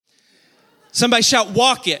Somebody shout,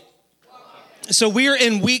 walk it. So we're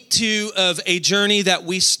in week 2 of a journey that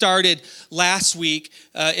we started last week.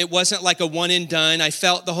 It wasn't like a one and done. I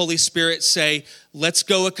felt the Holy Spirit say, let's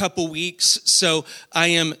go a couple weeks. So I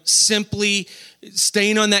am simply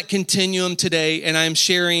staying on that continuum today, and I'm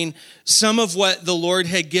sharing some of what the Lord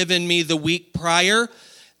had given me the week prior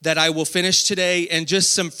that I will finish today, and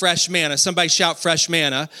just some fresh manna. Somebody shout fresh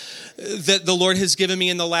manna that the Lord has given me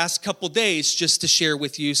in the last couple days just to share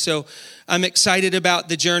with you. So I'm excited about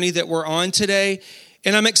the journey that we're on today.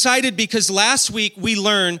 And I'm excited because last week we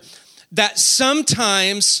learned that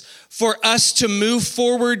sometimes for us to move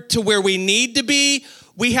forward to where we need to be,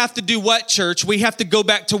 we have to do what, church? We have to go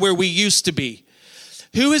back to where we used to be.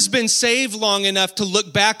 Who has been saved long enough to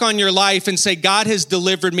look back on your life and say, God has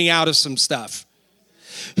delivered me out of some stuff?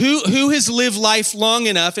 Who has lived life long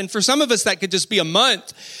enough, and for some of us that could just be a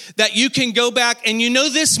month, that you can go back and you know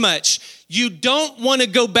this much. You don't want to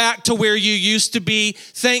go back to where you used to be.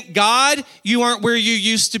 Thank God you aren't where you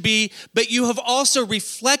used to be, but you have also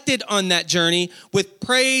reflected on that journey with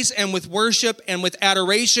praise and with worship and with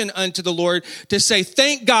adoration unto the Lord to say,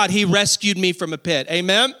 thank God he rescued me from a pit.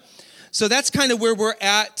 Amen? So that's kind of where we're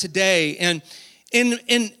at today. And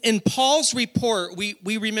in Paul's report,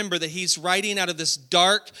 we remember that he's writing out of this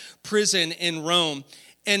dark prison in Rome.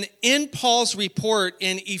 And in Paul's report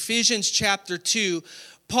in Ephesians chapter 2,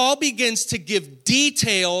 Paul begins to give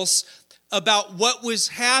details about what was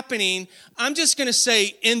happening, I'm just going to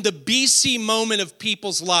say, in the BC moment of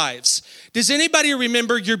people's lives. Does anybody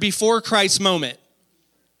remember your before Christ moment?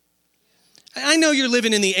 I know you're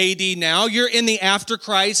living in the AD now. You're in the after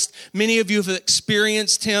Christ. Many of you have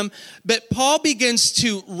experienced him. But Paul begins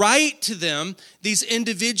to write to them, these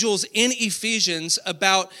individuals in Ephesians,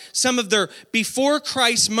 about some of their before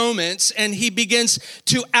Christ moments, and he begins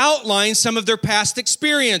to outline some of their past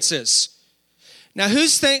experiences. Now,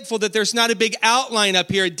 who's thankful that there's not a big outline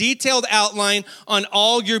up here, a detailed outline on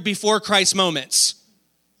all your before Christ moments?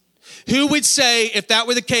 Who would say, if that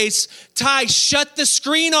were the case, Ty, shut the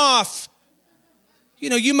screen off? You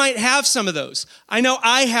know, you might have some of those. I know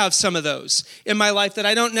I have some of those in my life that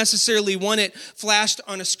I don't necessarily want it flashed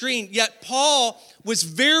on a screen. Yet Paul was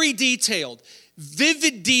very detailed,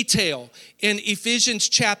 vivid detail in Ephesians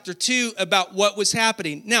chapter 2 about what was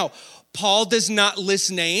happening. Now, Paul does not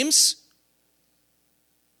list names.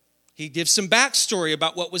 He gives some backstory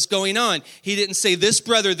about what was going on. He didn't say this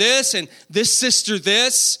brother this and this sister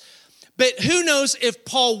this. But who knows if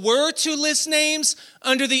Paul were to list names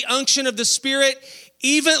under the unction of the Spirit,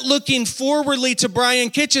 even looking forwardly to Brian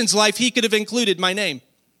Kitchen's life, he could have included my name.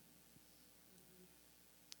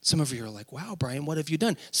 Some of you are like, wow, Brian, what have you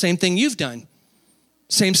done? Same thing you've done.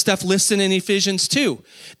 Same stuff listed in Ephesians 2.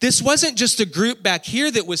 This wasn't just a group back here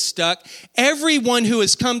that was stuck. Everyone who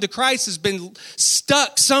has come to Christ has been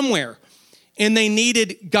stuck somewhere, and they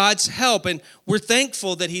needed God's help. And we're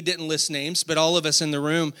thankful that he didn't list names, but all of us in the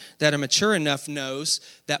room that are mature enough knows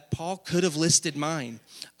that Paul could have listed mine.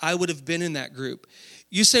 I would have been in that group.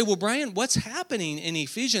 You say, well, Brian, what's happening in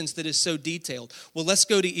Ephesians that is so detailed? Well, let's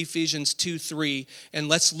go to Ephesians 2:3, and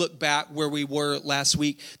let's look back where we were last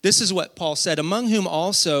week. This is what Paul said, among whom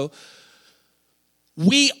also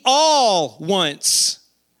we all once.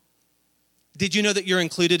 Did you know that you're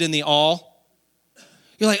included in the all?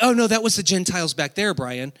 You're like, oh, no, that was the Gentiles back there,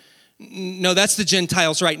 Brian. No, that's the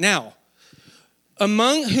Gentiles right now.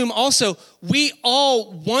 Among whom also we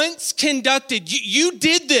all once conducted, you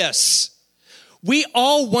did this. We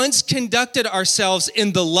all once conducted ourselves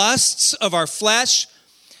in the lusts of our flesh.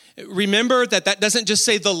 Remember that doesn't just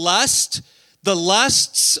say the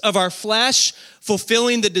lusts of our flesh,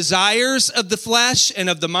 fulfilling the desires of the flesh and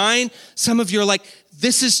of the mind. Some of you are like,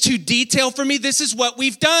 this is too detailed for me. This is what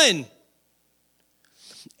we've done.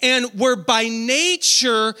 And we're by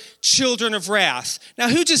nature children of wrath. Now,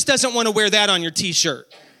 who just doesn't want to wear that on your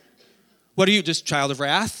t-shirt? What are you, just child of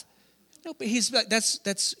wrath? No, but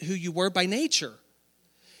that's who you were by nature.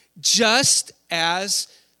 Just as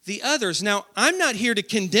the others. Now, I'm not here to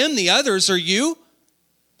condemn the others, are you?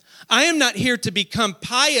 I am not here to become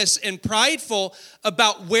pious and prideful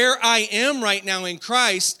about where I am right now in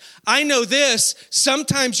Christ. I know this,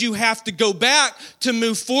 sometimes you have to go back to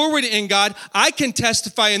move forward in God. I can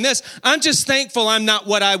testify in this. I'm just thankful I'm not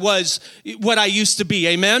what I used to be.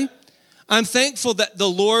 Amen? I'm thankful that the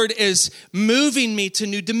Lord is moving me to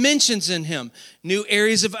new dimensions in him, new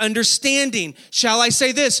areas of understanding. Shall I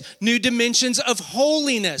say this? New dimensions of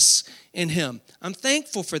holiness in him. I'm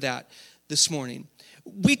thankful for that this morning.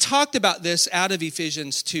 We talked about this out of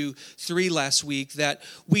Ephesians 2:3 last week, that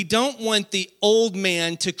we don't want the old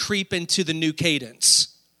man to creep into the new cadence.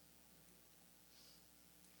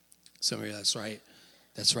 Some of you, that's right.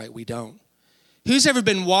 That's right, we don't. Who's ever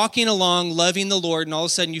been walking along, loving the Lord, and all of a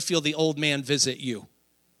sudden you feel the old man visit you?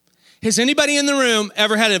 Has anybody in the room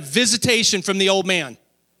ever had a visitation from the old man?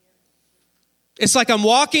 It's like I'm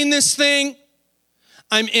walking this thing.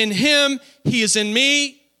 I'm in him. He is in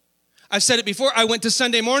me. I've said it before. I went to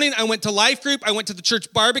Sunday morning. I went to life group. I went to the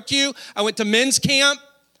church barbecue. I went to men's camp.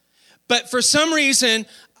 But for some reason,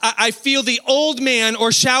 I feel the old man,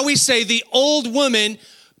 or shall we say the old woman,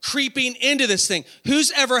 creeping into this thing.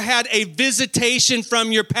 Who's ever had a visitation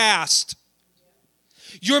from your past?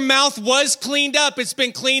 Your mouth was cleaned up. It's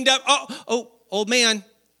been cleaned up. Oh, old man.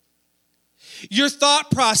 Your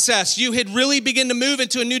thought process, you had really begun to move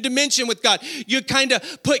into a new dimension with God. You kind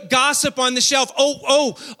of put gossip on the shelf.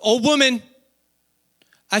 Old woman.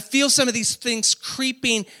 I feel some of these things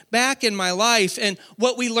creeping back in my life. And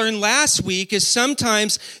what we learned last week is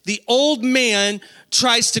sometimes the old man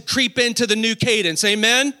tries to creep into the new cadence.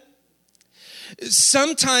 Amen?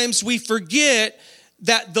 Sometimes we forget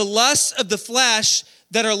that the lusts of the flesh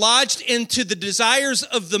that are lodged into the desires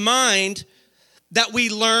of the mind, that we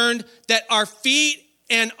learned that our feet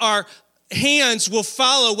and our hands will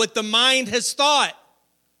follow what the mind has thought.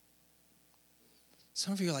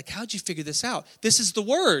 Some of you are like, how'd you figure this out? This is the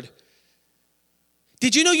word.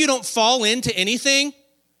 Did you know you don't fall into anything?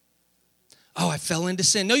 Oh, I fell into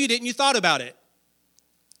sin. No, you didn't. You thought about it.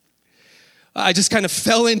 I just kind of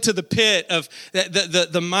fell into the pit of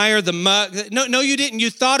the mire, the muck. No, you didn't. You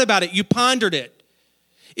thought about it. You pondered it.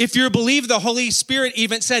 If you're a believer, the Holy Spirit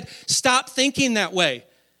even said, stop thinking that way.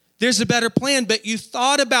 There's a better plan, but you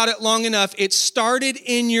thought about it long enough. It started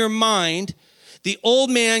in your mind. The old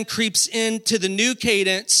man creeps into the new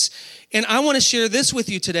cadence. And I want to share this with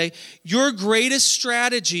you today. Your greatest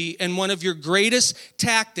strategy and one of your greatest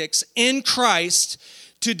tactics in Christ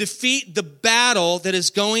to defeat the battle that is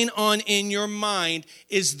going on in your mind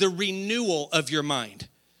is the renewal of your mind.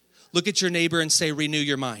 Look at your neighbor and say, renew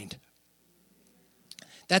your mind.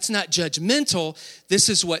 That's not judgmental. This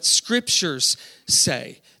is what scriptures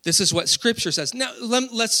say. This is what scripture says. Now,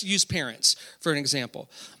 let's use parents for an example.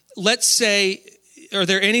 Let's say, are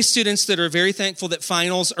there any students that are very thankful that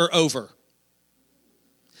finals are over?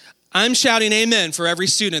 I'm shouting amen for every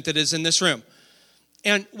student that is in this room.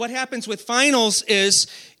 And what happens with finals is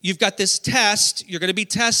you've got this test. You're going to be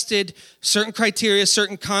tested, certain criteria,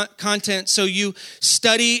 certain content. So you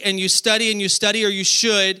study and you study and you study, or you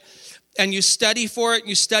should, and you study for it,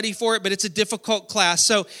 but it's a difficult class.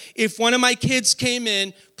 So if one of my kids came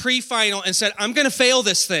in pre-final and said, I'm going to fail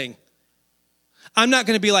this thing, I'm not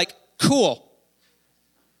going to be like, cool,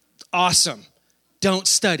 awesome, don't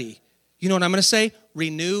study. You know what I'm going to say?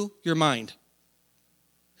 Renew your mind.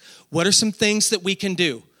 What are some things that we can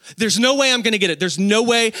do? There's no way I'm going to get it. There's no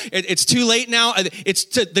way. It's too late now.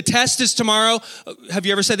 The test is tomorrow. Have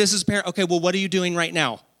you ever said this as a parent? Okay, well, what are you doing right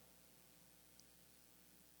now?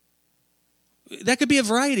 That could be a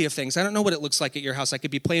variety of things. I don't know what it looks like at your house. I could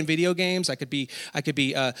be playing video games. I could be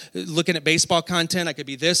looking at baseball content. I could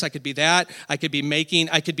be this. I could be that. I could be making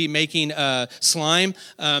slime.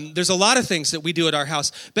 There's a lot of things that we do at our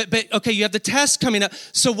house. But okay, you have the test coming up.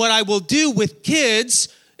 So what I will do with kids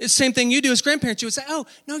is the same thing you do as grandparents. You would say, oh,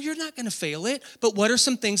 no, you're not going to fail it. But what are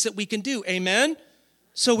some things that we can do? Amen?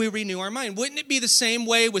 So we renew our mind. Wouldn't it be the same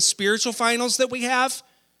way with spiritual finals that we have?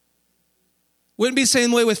 Wouldn't it be the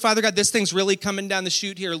same way with, Father God, this thing's really coming down the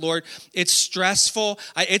chute here, Lord. It's stressful.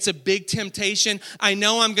 It's a big temptation. I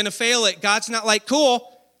know I'm going to fail it. God's not like, cool.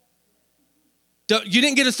 You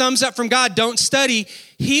didn't get a thumbs up from God. Don't study.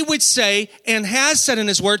 He would say, and has said in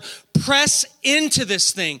his word, press into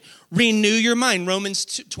this thing. Renew your mind. Romans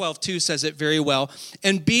 12:2 says it very well.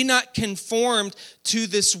 And be not conformed to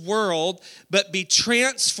this world, but be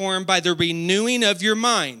transformed by the renewing of your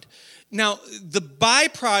mind. Now, the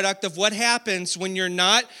byproduct of what happens when you're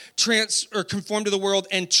not conformed to the world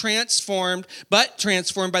and transformed by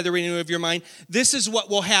the renewing of your mind, this is what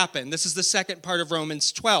will happen. This is the second part of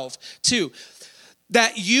Romans 12:2.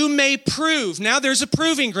 That you may prove. Now there's a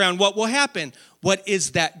proving ground. What will happen? What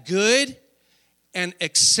is that good and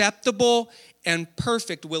acceptable and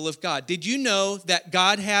perfect will of God? Did you know that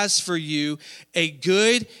God has for you a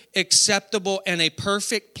good, acceptable, and a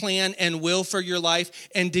perfect plan and will for your life?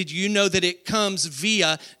 And did you know that it comes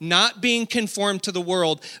via not being conformed to the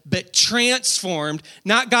world, but transformed?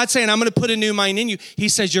 Not God saying, I'm going to put a new mind in you. He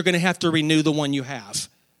says you're going to have to renew the one you have.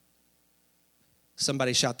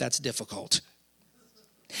 Somebody shout, that's difficult.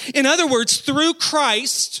 In other words, through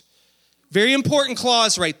Christ, very important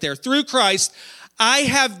clause right there, through Christ, I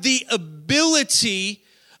have the ability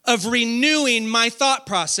of renewing my thought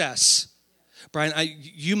process. Brian,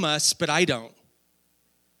 you must, but I don't.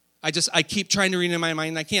 I keep trying to renew my mind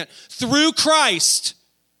and I can't. Through Christ.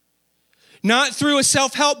 Not through a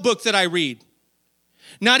self-help book that I read.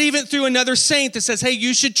 Not even through another saint that says, hey,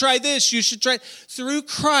 you should try this, you should try. Through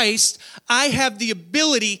Christ, I have the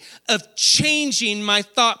ability of changing my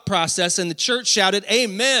thought process. And the church shouted,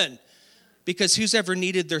 amen. Because who's ever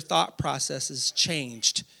needed their thought processes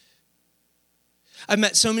changed? I've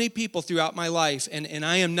met so many people throughout my life, and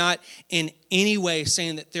I am not in any way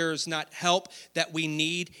saying that there is not help that we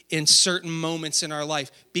need in certain moments in our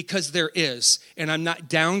life, because there is. And I'm not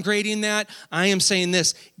downgrading that. I am saying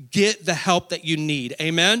this, get the help that you need.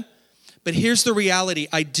 Amen? But here's the reality.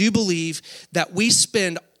 I do believe that we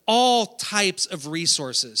spend all types of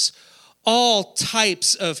resources, all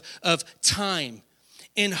types of time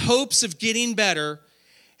in hopes of getting better,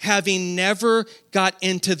 having never got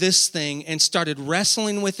into this thing and started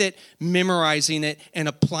wrestling with it, memorizing it, and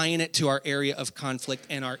applying it to our area of conflict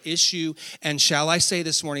and our issue, and shall I say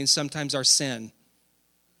this morning, sometimes our sin.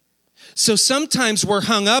 So sometimes we're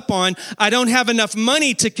hung up on, I don't have enough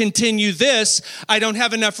money to continue this. I don't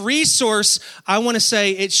have enough resource. I want to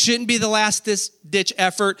say it shouldn't be the last ditch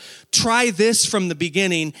effort. Try this from the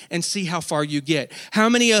beginning and see how far you get. How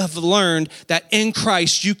many have learned that in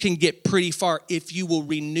Christ you can get pretty far if you will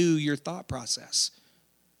renew your thought process?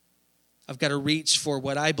 I've got to reach for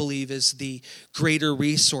what I believe is the greater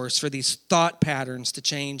resource for these thought patterns to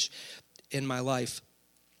change in my life.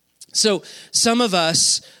 So some of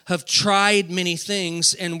us have tried many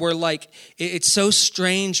things and we're like, it's so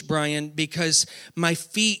strange, Brian, because my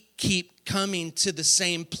feet keep coming to the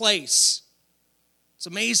same place. It's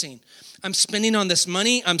amazing. I'm spending on this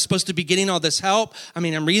money. I'm supposed to be getting all this help. I'm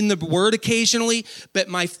reading the word occasionally, but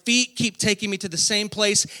my feet keep taking me to the same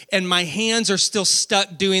place and my hands are still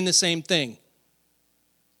stuck doing the same thing.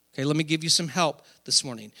 Okay, let me give you some help this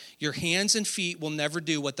morning. Your hands and feet will never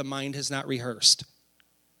do what the mind has not rehearsed.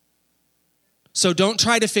 So don't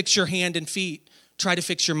try to fix your hand and feet. Try to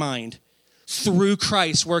fix your mind through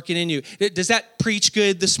Christ working in you. Does that preach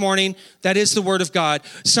good this morning? That is the word of God.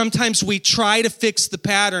 Sometimes we try to fix the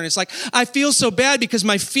pattern. It's like, I feel so bad because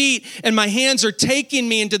my feet and my hands are taking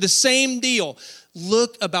me into the same deal.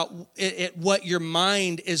 Look at what your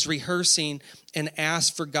mind is rehearsing and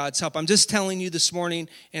ask for God's help. I'm just telling you this morning,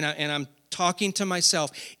 and I'm talking to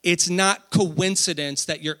myself, it's not coincidence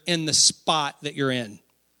that you're in the spot that you're in.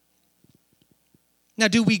 Now,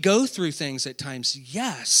 do we go through things at times?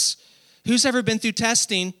 Yes. Who's ever been through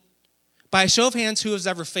testing? By a show of hands, who has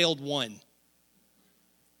ever failed one?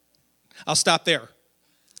 I'll stop there.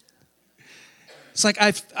 It's like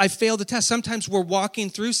I failed a test. Sometimes we're walking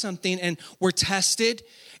through something and we're tested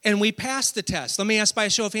and we pass the test. Let me ask by a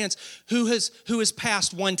show of hands, who has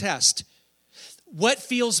passed one test? What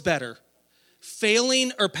feels better,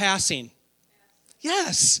 failing or passing?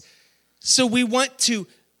 Yes. So we want to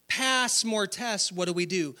pass more tests. What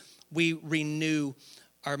do? We renew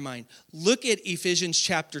our mind. Look at Ephesians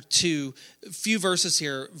chapter 2, a few verses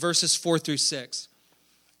here, verses 4 through 6.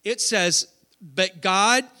 It says, but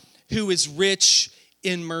God who is rich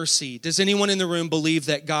in mercy. Does anyone in the room believe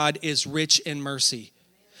that God is rich in mercy?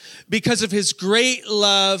 Because of his great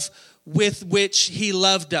love with which he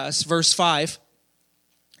loved us, verse 5.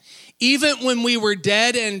 Even when we were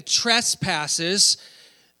dead in trespasses,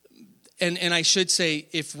 and I should say,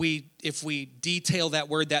 if we detail that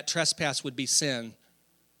word, that trespass would be sin.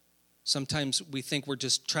 Sometimes we think we're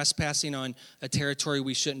just trespassing on a territory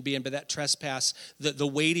we shouldn't be in, but that trespass, the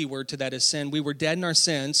weighty word to that is sin. We were dead in our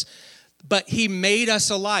sins, but he made us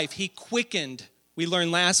alive. He quickened. We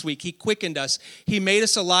learned last week, he quickened us. He made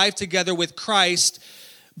us alive together with Christ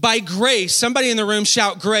by grace. Somebody in the room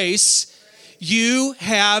shout grace. You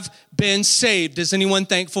have been saved. Is anyone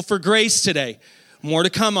thankful for grace today? More to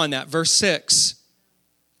come on that. Verse 6.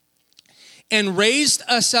 And raised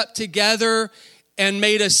us up together and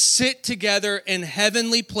made us sit together in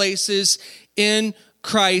heavenly places in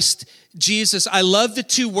Christ Jesus. I love the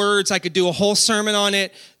two words. I could do a whole sermon on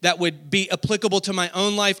it that would be applicable to my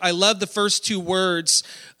own life. I love the first two words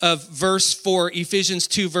of verse 4, Ephesians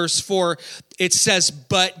 2, verse 4. It says,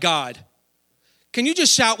 but God. Can you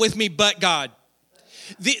just shout with me, but God?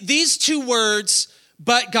 These two words,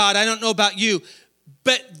 but God, I don't know about you,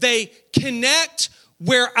 but they connect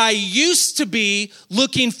where I used to be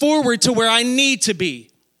looking forward to where I need to be.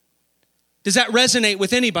 Does that resonate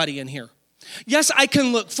with anybody in here? Yes, I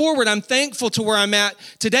can look forward. I'm thankful to where I'm at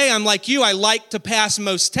today. I'm like you. I like to pass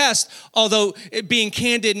most tests, although being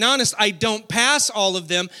candid and honest, I don't pass all of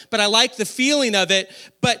them, but I like the feeling of it.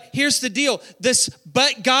 But here's the deal. This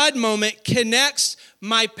but God moment connects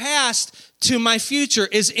my past to my future.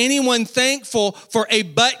 Is anyone thankful for a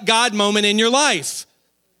but God moment in your life?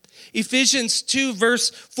 Ephesians 2,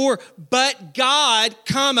 verse 4, but God,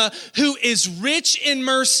 who is rich in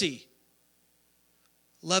mercy.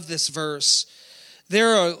 Love this verse.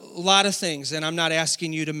 There are a lot of things, and I'm not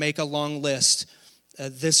asking you to make a long list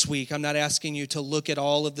this week. I'm not asking you to look at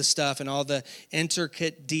all of the stuff and all the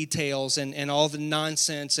intricate details and all the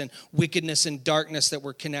nonsense and wickedness and darkness that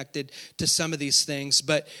were connected to some of these things.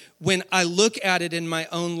 But when I look at it in my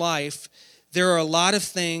own life, there are a lot of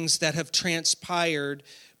things that have transpired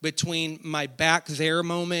between my back there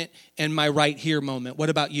moment and my right here moment. What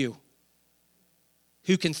about you?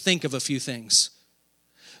 Who can think of a few things?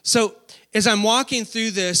 So as I'm walking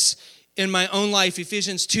through this in my own life,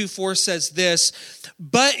 Ephesians 2:4 says this,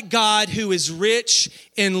 but God who is rich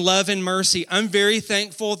in love and mercy. I'm very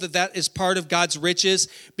thankful that that is part of God's riches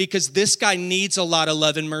because this guy needs a lot of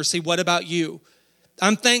love and mercy. What about you?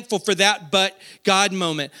 I'm thankful for that but God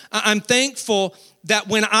moment. I'm thankful that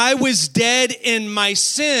when I was dead in my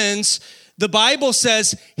sins, the Bible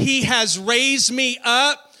says he has raised me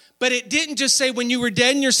up. But it didn't just say when you were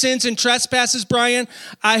dead in your sins and trespasses, Brian,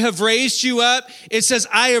 I have raised you up. It says,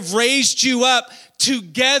 I have raised you up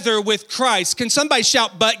together with Christ. Can somebody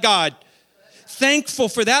shout, but God? Thankful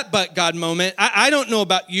for that but God moment. I don't know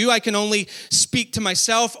about you. I can only speak to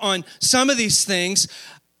myself on some of these things.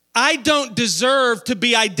 I don't deserve to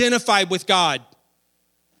be identified with God.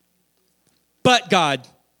 But God.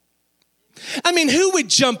 I mean, who would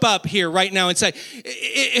jump up here right now and say,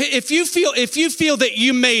 if you feel that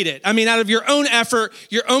you made it, I mean, out of your own effort,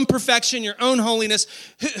 your own perfection, your own holiness,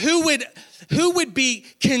 who would be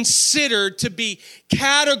considered to be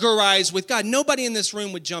categorized with God? Nobody in this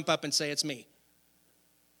room would jump up and say, it's me.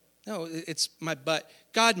 No, it's my but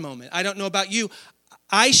God moment. I don't know about you.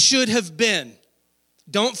 I should have been.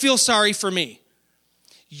 Don't feel sorry for me.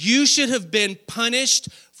 You should have been punished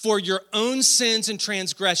for your own sins and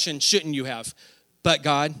transgression, shouldn't you have? But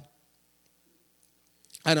God.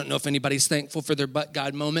 I don't know if anybody's thankful for their but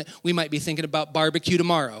God moment. We might be thinking about barbecue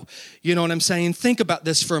tomorrow. You know what I'm saying? Think about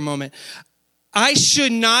this for a moment. I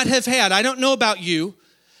should not have had, I don't know about you,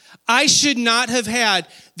 I should not have had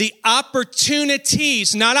the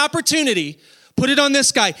opportunities, not opportunity, put it on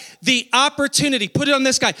this guy, the opportunity, put it on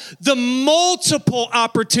this guy, the multiple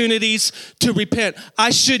opportunities to repent. I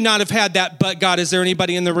should not have had that but God. Is there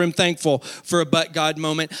anybody in the room thankful for a but God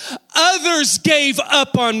moment? Others gave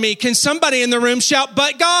up on me. Can somebody in the room shout,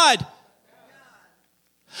 but God?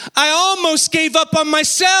 I almost gave up on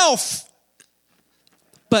myself.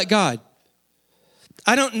 But God.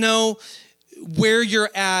 I don't know where you're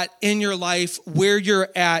at in your life, where you're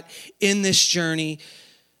at in this journey.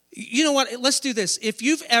 You know what? Let's do this. If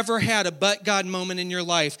you've ever had a but God moment in your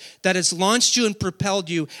life that has launched you and propelled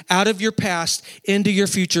you out of your past into your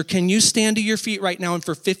future, can you stand to your feet right now and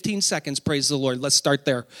for 15 seconds praise the Lord? Let's start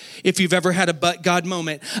there. If you've ever had a but God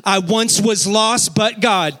moment. I once was lost, but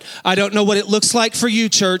God. I don't know what it looks like for you,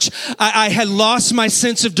 church. I had lost my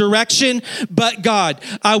sense of direction, but God.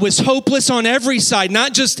 I was hopeless on every side,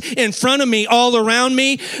 not just in front of me, all around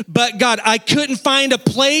me, but God. I couldn't find a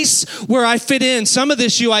place where I fit in. Some of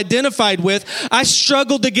this you identified with. I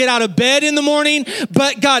struggled to get out of bed in the morning,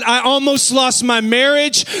 but God, I almost lost my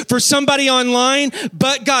marriage for somebody online,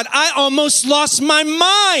 but God, I almost lost my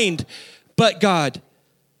mind, but God.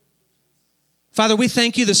 Father, we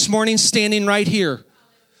thank you this morning standing right here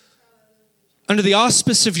under the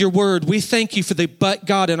auspice of your word. We thank you for the but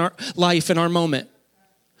God in our life, in our moment.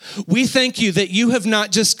 We thank you that you have not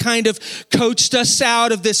just kind of coached us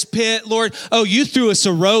out of this pit, Lord. Oh, you threw us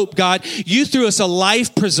a rope, God. You threw us a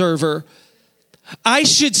life preserver. We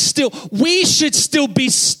should still be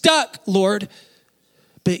stuck, Lord.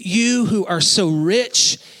 But you who are so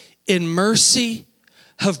rich in mercy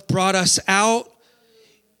have brought us out.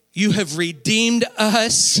 You have redeemed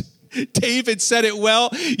us. David said it well.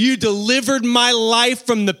 You delivered my life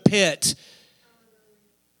from the pit.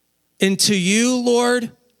 And to you,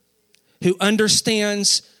 Lord, who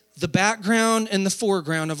understands the background and the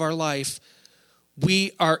foreground of our life,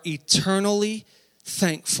 we are eternally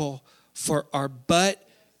thankful for our but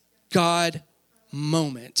God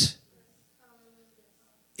moment.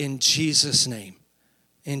 In Jesus' name.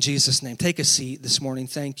 In Jesus' name. Take a seat this morning.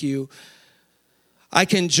 Thank you. I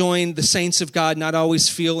can join the saints of God, not always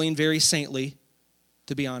feeling very saintly,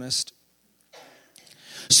 to be honest.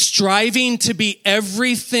 Striving to be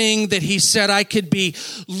everything that he said I could be,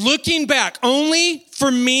 looking back only for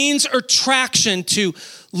means or traction to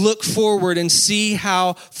look forward and see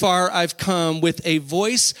how far I've come with a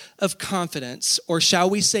voice of confidence, or shall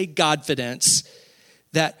we say Godfidence,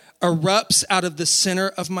 that erupts out of the center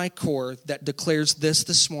of my core that declares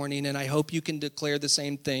this morning, and I hope you can declare the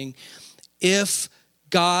same thing. If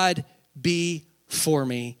God be for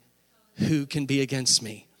me, who can be against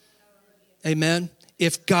me? Amen.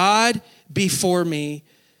 If God be for me,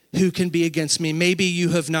 Who can be against me? Maybe you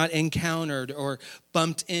have not encountered or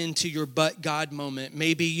bumped into your but God moment.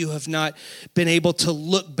 Maybe you have not been able to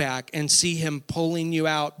look back and see him pulling you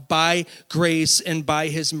out by grace and by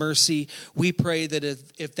his mercy. We pray that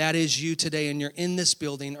if that is you today and you're in this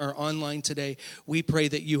building or online today, we pray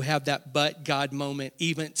that you have that but God moment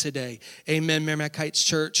even today. Amen, Merrimack Heights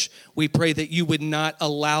Church. We pray that you would not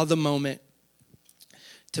allow the moment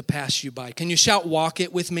to pass you by. Can you shout, walk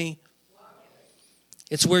it with me?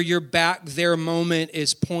 It's where your back there moment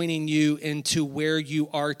is pointing you into where you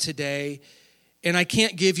are today. And I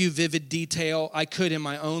can't give you vivid detail. I could in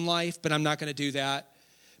my own life, but I'm not going to do that.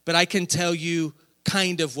 But I can tell you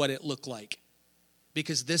kind of what it looked like.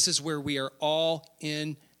 Because this is where we are all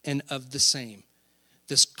in and of the same.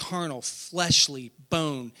 This carnal, fleshly,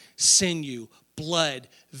 bone, sinew, blood,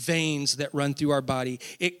 veins that run through our body.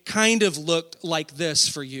 It kind of looked like this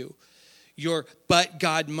for you. Your but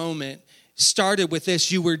God moment started with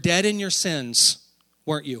this. You were dead in your sins,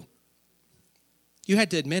 weren't you? You had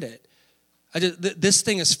to admit it. This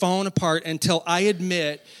thing has fallen apart until I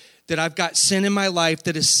admit that I've got sin in my life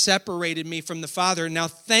that has separated me from the Father. Now,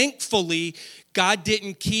 thankfully, God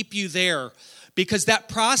didn't keep you there because that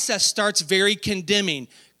process starts very condemning.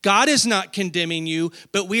 God is not condemning you,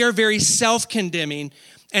 but we are very self-condemning.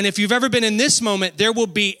 And if you've ever been in this moment, there will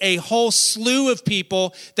be a whole slew of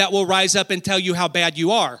people that will rise up and tell you how bad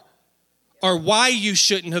you are, or why you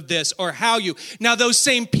shouldn't have this, or how you. Now, those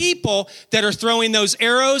same people that are throwing those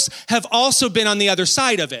arrows have also been on the other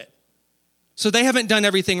side of it. So they haven't done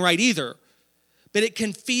everything right either. But it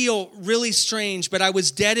can feel really strange. But I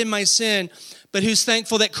was dead in my sin, but who's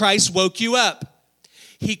thankful that Christ woke you up?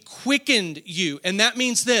 He quickened you. And that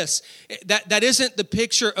means this. That isn't the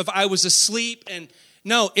picture of I was asleep. And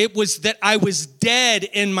no, it was that I was dead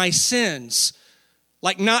in my sins.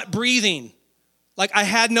 Like not breathing. Like I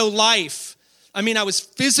had no life. I mean, I was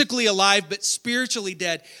physically alive, but spiritually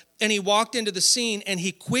dead. And he walked into the scene and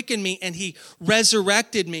he quickened me and he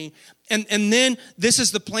resurrected me. And then this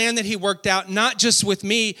is the plan that he worked out, not just with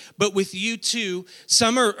me, but with you too.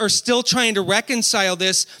 Some are still trying to reconcile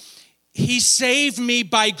this. He saved me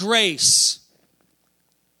by grace.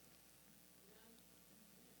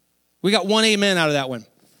 We got one amen out of that one.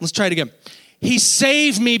 Let's try it again. He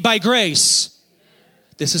saved me by grace.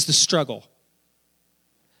 This is the struggle.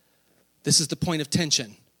 This is the point of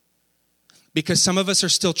tension. Because some of us are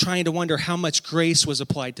still trying to wonder how much grace was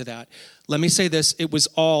applied to that. Let me say this, it was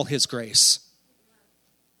all his grace.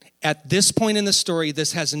 At this point in the story,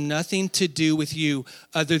 this has nothing to do with you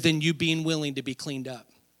other than you being willing to be cleaned up.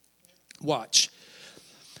 Watch.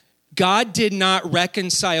 God did not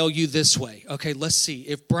reconcile you this way. Okay, let's see.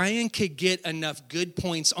 If Brian could get enough good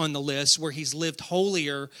points on the list where he's lived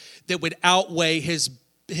holier that would outweigh his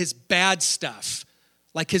bad stuff,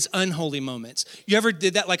 like his unholy moments. You ever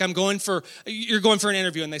did that? Like you're going for an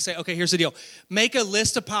interview and they say, okay, here's the deal. Make a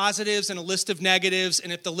list of positives and a list of negatives.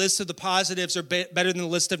 And if the list of the positives are better than the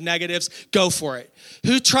list of negatives, go for it.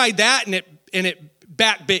 Who tried that and it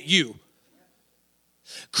backbit you?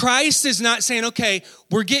 Christ is not saying, okay,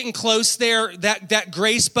 we're getting close there. That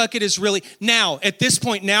grace bucket is really, now, at this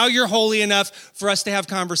point, now you're holy enough for us to have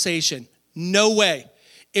conversation. No way.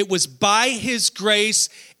 It was by his grace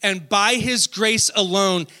and by his grace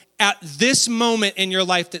alone at this moment in your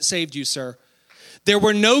life that saved you, sir. There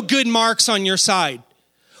were no good marks on your side.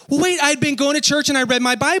 Well, wait, I'd been going to church and I read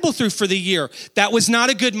my Bible through for the year. That was not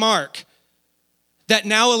a good mark. That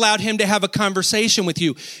now allowed him to have a conversation with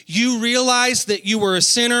you. You realized that you were a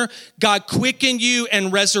sinner. God quickened you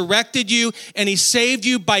and resurrected you, and he saved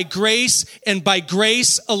you by grace and by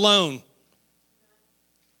grace alone.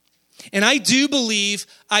 And I do believe,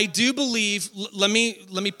 let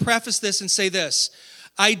me preface this and say this.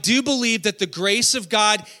 I do believe that the grace of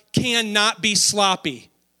God cannot be sloppy.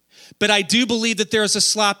 But I do believe that there is a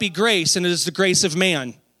sloppy grace, and it is the grace of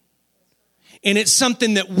man. And it's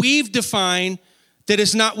something that we've defined that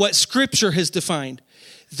is not what Scripture has defined.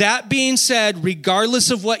 That being said, regardless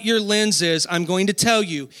of what your lens is, I'm going to tell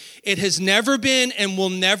you, it has never been and will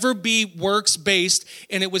never be works-based,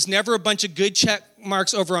 and it was never a bunch of good check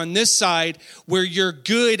marks over on this side where your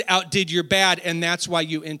good outdid your bad, and that's why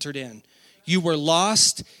you entered in. You were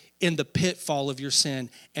lost in the pitfall of your sin,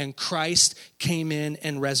 and Christ came in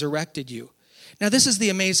and resurrected you. Now, this is the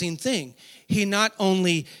amazing thing. He not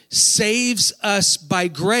only saves us by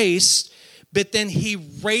grace, but then he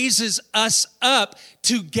raises us up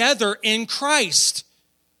together in Christ.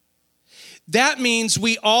 That means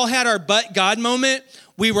we all had our but God moment.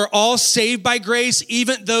 We were all saved by grace,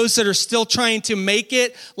 even those that are still trying to make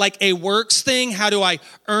it like a works thing. How do I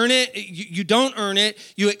earn it? You don't earn it.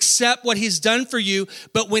 You accept what he's done for you.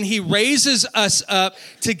 But when he raises us up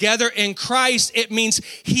together in Christ, it means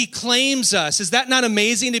he claims us. Is that not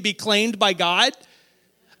amazing to be claimed by God?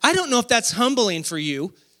 I don't know if that's humbling for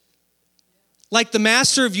you. Like the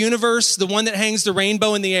master of universe, the one that hangs the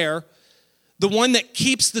rainbow in the air, the one that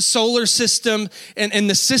keeps the solar system and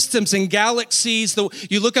the systems and galaxies.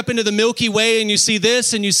 You look up into the Milky Way and you see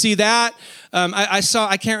this and you see that.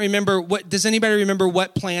 I can't remember, does anybody remember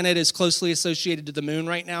what planet is closely associated to the moon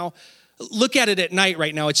right now? Look at it at night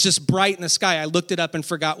right now. It's just bright in the sky. I looked it up and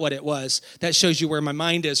forgot what it was. That shows you where my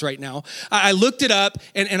mind is right now. I looked it up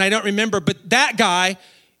and I don't remember, but that guy,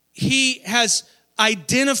 he has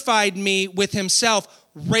identified me with himself,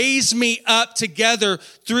 raised me up together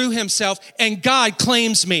through himself, and God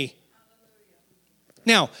claims me.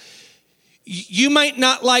 Now, you might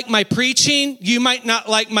not like my preaching. You might not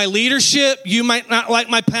like my leadership. You might not like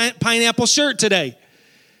my pineapple shirt today.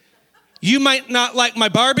 You might not like my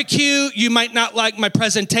barbecue. You might not like my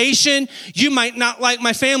presentation. You might not like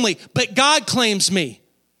my family, but God claims me.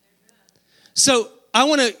 So I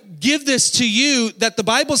want to give this to you that the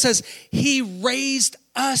Bible says he raised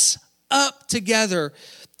us up together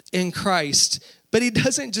in Christ. But he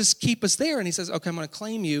doesn't just keep us there and he says, okay, I'm going to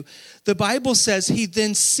claim you. The Bible says he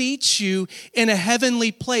then seats you in a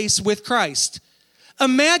heavenly place with Christ.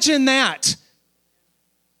 Imagine that.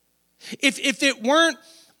 If it weren't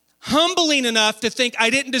humbling enough to think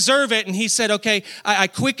I didn't deserve it, and he said, okay, I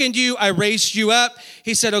quickened you, I raised you up.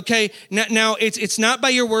 He said, okay, now it's not by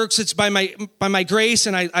your works, it's by my grace,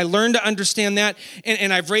 and I learned to understand that,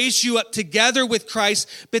 and I've raised you up together with Christ.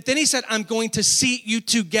 But then he said, I'm going to seat you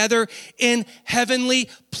together in heavenly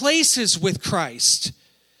places with Christ.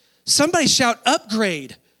 Somebody shout,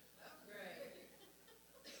 upgrade.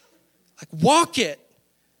 Like, walk it.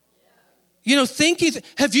 You know,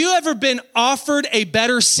 have you ever been offered a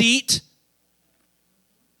better seat?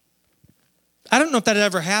 I don't know if that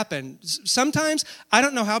ever happened. Sometimes, I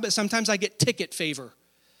don't know how, but sometimes I get ticket favor.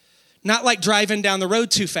 Not like driving down the road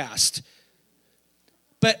too fast.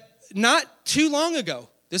 But not too long ago,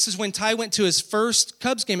 this is when Ty went to his first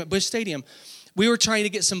Cubs game at Busch Stadium. We were trying to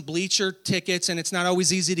get some bleacher tickets, and it's not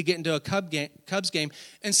always easy to get into a Cubs game.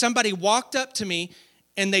 And somebody walked up to me,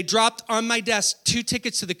 and they dropped on my desk 2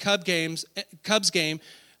 tickets to the Cubs game,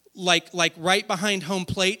 like right behind home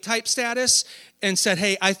plate type status, and said,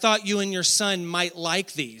 hey, I thought you and your son might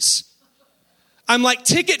like these. I'm like,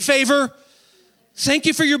 ticket favor. Thank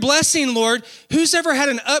you for your blessing, Lord. Who's ever had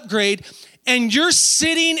an upgrade and you're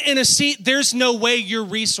sitting in a seat there's no way your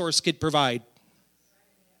resource could provide?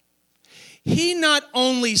 He not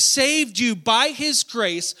only saved you by his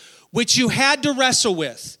grace, which you had to wrestle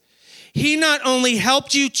with, he not only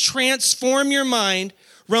helped you transform your mind,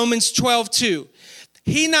 Romans 12:2.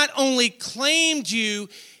 He not only claimed you,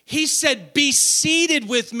 he said, be seated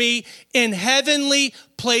with me in heavenly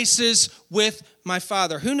places with my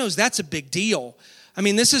Father. Who knows? That's a big deal. I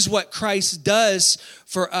mean, this is what Christ does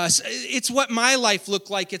for us. It's what my life looked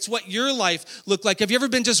like. It's what your life looked like. Have you ever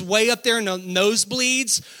been just way up there in the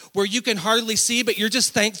nosebleeds where you can hardly see, but you're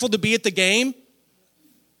just thankful to be at the game?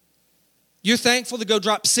 You're thankful to go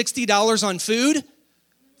drop $60 on food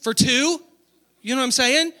for 2? You know what I'm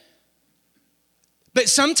saying? But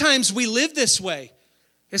sometimes we live this way.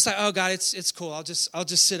 It's like, oh God, it's cool. I'll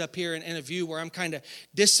just sit up here in a view where I'm kind of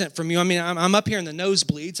distant from you. I mean, I'm up here in the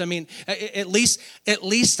nosebleeds. I mean, at least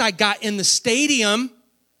I got in the stadium.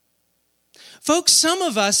 Folks, some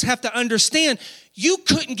of us have to understand you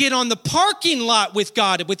couldn't get on the parking lot with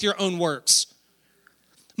God with your own works,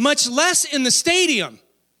 much less in the stadium.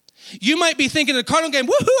 You might be thinking of the Cardinal game,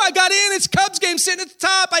 woohoo, I got in, it's Cubs game sitting at the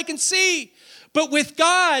top, I can see. But with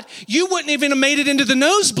God, you wouldn't even have made it into the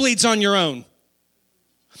nosebleeds on your own.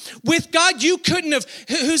 With God, you couldn't have,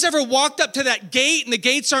 who's ever walked up to that gate and the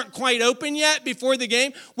gates aren't quite open yet before the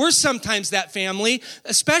game? We're sometimes that family,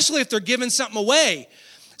 especially if they're giving something away.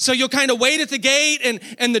 So you'll kind of wait at the gate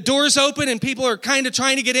and the doors open and people are kind of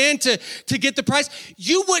trying to get in to get the prize.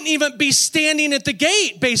 You wouldn't even be standing at the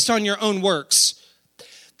gate based on your own works.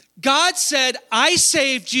 God said, I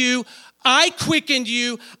saved you. I quickened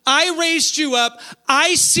you. I raised you up.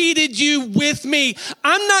 I seated you with me.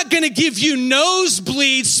 I'm not going to give you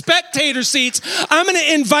nosebleed spectator seats. I'm going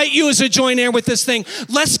to invite you as a joint heir with this thing.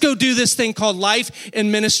 Let's go do this thing called life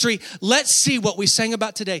and ministry. Let's see what we sang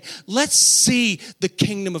about today. Let's see the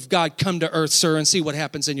kingdom of God come to earth, sir, and see what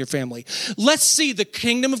happens in your family. Let's see the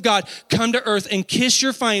kingdom of God come to earth and kiss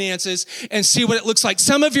your finances and see what it looks like.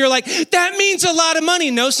 Some of you are like, that means a lot of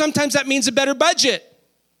money. No, sometimes that means a better budget.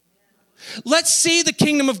 Let's see the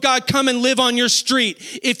kingdom of God come and live on your street.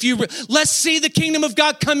 Let's see the kingdom of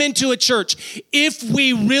God come into a church. If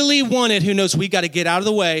we really want it, who knows, we got to get out of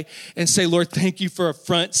the way and say, Lord, thank you for a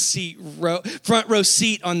front row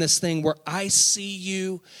seat on this thing where I see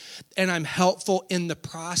you and I'm helpful in the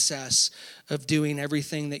process of doing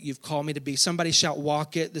everything that you've called me to be. Somebody shout,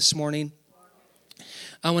 walk it this morning.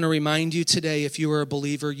 I want to remind you today, if you are a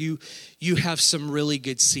believer, you have some really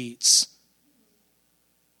good seats.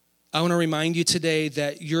 I want to remind you today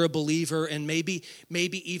that you're a believer, and maybe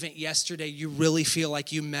even yesterday you really feel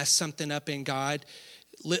like you messed something up in God.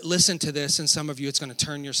 Listen to this, and some of you it's going to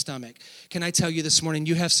turn your stomach. Can I tell you this morning,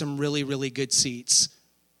 you have some really, really good seats.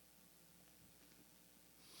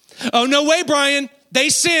 Oh, no way, Brian. They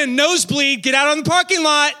sin, nosebleed, get out on the parking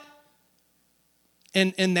lot.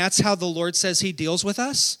 And that's how the Lord says he deals with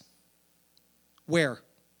us? Where?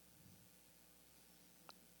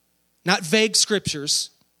 Not vague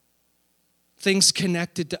scriptures. Things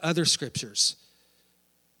connected to other scriptures.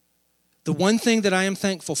 The one thing that I am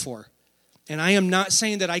thankful for, and I am not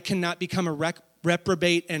saying that I cannot become a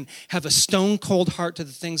reprobate and have a stone cold heart to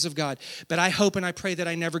the things of God, but I hope and I pray that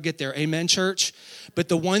I never get there. Amen, church? But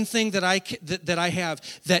the one thing that I have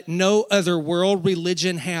that no other world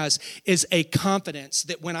religion has is a confidence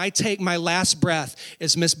that when I take my last breath,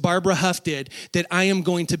 as Miss Barbara Huff did, that I am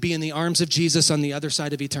going to be in the arms of Jesus on the other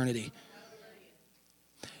side of eternity.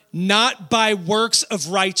 Not by works of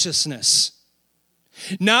righteousness.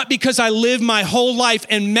 Not because I lived my whole life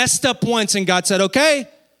and messed up once and God said, okay.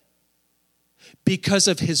 Because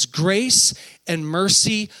of his grace and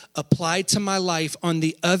mercy applied to my life on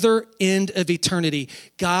the other end of eternity.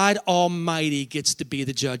 God Almighty gets to be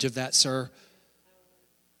the judge of that, sir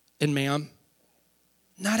and ma'am.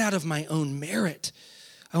 Not out of my own merit.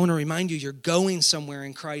 I want to remind you, you're going somewhere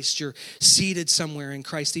in Christ. You're seated somewhere in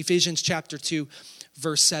Christ. Ephesians chapter 2.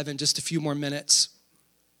 Verse 7, just a few more minutes.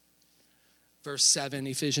 Verse 7,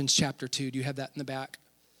 Ephesians chapter 2. Do you have that in the back?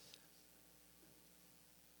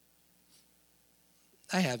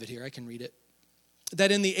 I have it here. I can read it. That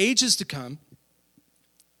in the ages to come,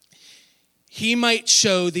 he might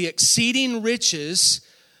show the exceeding riches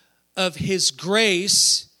of his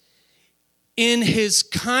grace in his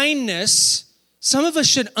kindness. Some of us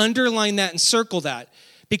should underline that and circle that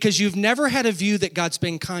because you've never had a view that God's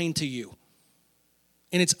been kind to you.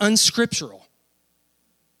 And it's unscriptural.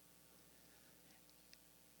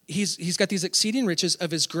 He's got these exceeding riches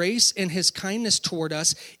of his grace and his kindness toward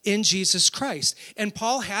us in Jesus Christ. And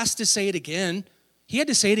Paul has to say it again. He had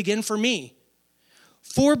to say it again for me.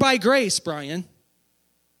 For by grace, Brian,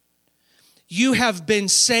 you have been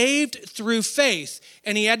saved through faith.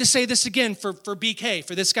 And he had to say this again for BK,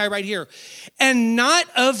 for this guy right here. And not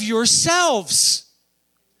of yourselves.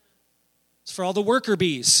 It's for all the worker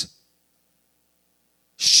bees.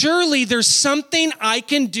 Surely there's something I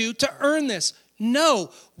can do to earn this.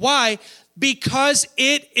 No. Why? Because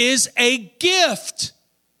it is a gift.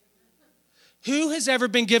 Who has ever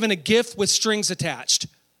been given a gift with strings attached?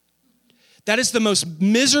 That is the most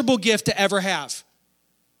miserable gift to ever have.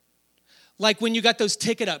 Like when you got those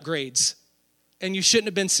ticket upgrades and you shouldn't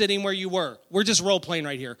have been sitting where you were. We're just role playing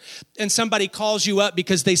right here. And somebody calls you up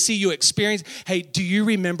because they see you experience. Hey, do you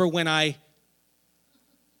remember when I...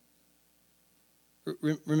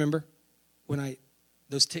 Remember when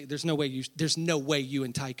there's no way you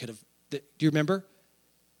and Ty could have. Do you remember?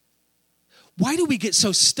 Why do we get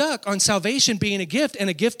so stuck on salvation being a gift and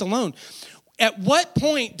a gift alone? At what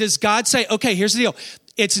point does God say, okay, here's the deal.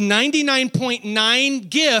 It's 99.9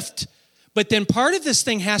 gift, but then part of this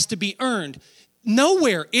thing has to be earned.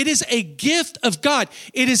 Nowhere. It is a gift of God.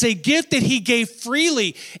 It is a gift that he gave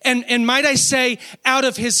freely. And might I say, out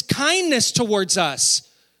of his kindness towards us.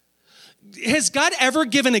 Has God ever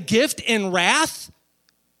given a gift in wrath?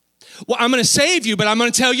 Well, I'm going to save you, but I'm going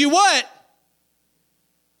to tell you what.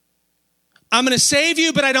 I'm going to save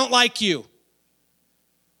you, but I don't like you.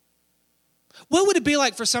 What would it be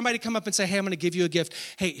like for somebody to come up and say, hey, I'm going to give you a gift.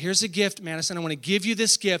 Hey, here's a gift, Madison. I want to give you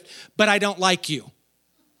this gift, but I don't like you.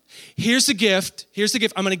 Here's the gift. Here's the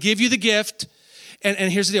gift. I'm going to give you the gift. And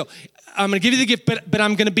here's the deal. I'm going to give you the gift, but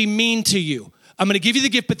I'm going to be mean to you. I'm going to give you the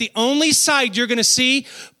gift, but the only side you're going to see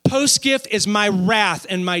post-gift is my wrath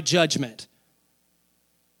and my judgment.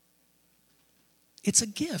 It's a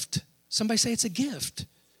gift. Somebody say it's a gift.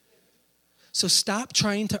 So stop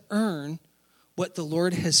trying to earn what the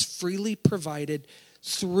Lord has freely provided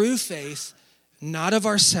through faith, not of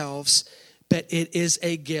ourselves, but it is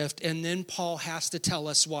a gift. And then Paul has to tell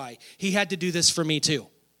us why. He had to do this for me too.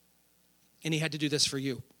 And he had to do this for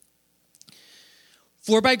you.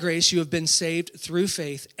 For by grace you have been saved through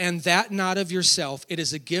faith, and that not of yourself. It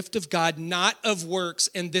is a gift of God, not of works,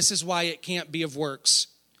 and this is why it can't be of works,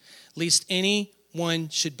 lest anyone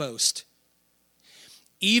should boast.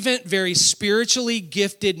 Even very spiritually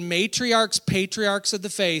gifted matriarchs, patriarchs of the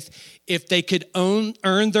faith, if they could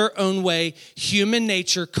earn their own way, human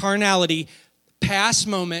nature, carnality, past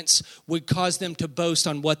moments would cause them to boast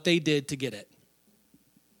on what they did to get it.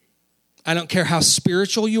 I don't care how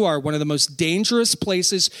spiritual you are. One of the most dangerous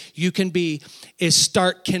places you can be is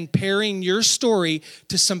start comparing your story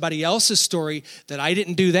to somebody else's story, that I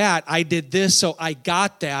didn't do that. I did this, so I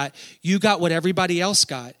got that. You got what everybody else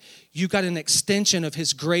got. You got an extension of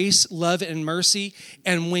his grace, love, and mercy.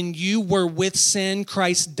 And when you were with sin,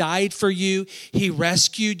 Christ died for you. He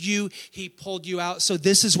rescued you. He pulled you out. So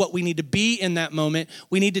this is what we need to be in that moment.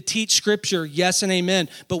 We need to teach Scripture, yes and amen.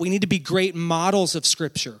 But we need to be great models of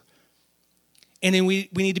Scripture. And then we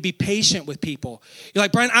need to be patient with people. You're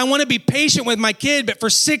like, Brian, I want to be patient with my kid, but for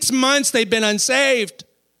 6 months they've been unsaved.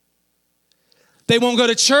 They won't go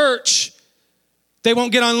to church. They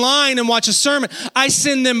won't get online and watch a sermon. I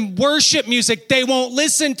send them worship music. They won't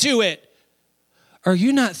listen to it. Are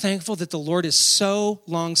you not thankful that the Lord is so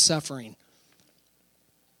long-suffering?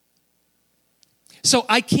 So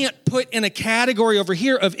I can't put in a category over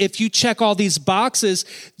here of if you check all these boxes,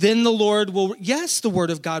 then the Lord will, yes, the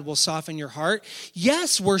word of God will soften your heart.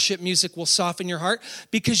 Yes, worship music will soften your heart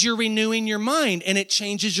because you're renewing your mind and it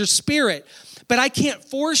changes your spirit. But I can't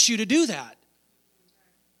force you to do that.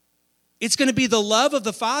 It's going to be the love of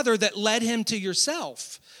the Father that led him to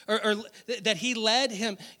yourself, or that he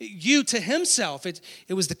led you to himself. It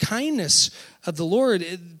was the kindness of the Lord.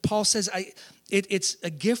 Paul says, it's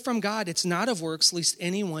a gift from God. It's not of works, lest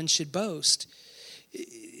anyone should boast.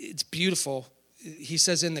 It's beautiful. He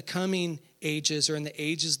says in the coming ages, or in the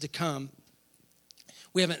ages to come,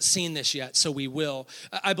 we haven't seen this yet, so we will.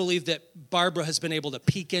 I believe that Barbara has been able to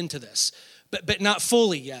peek into this, but not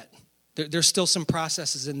fully yet. There's still some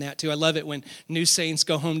processes in that too. I love it when new saints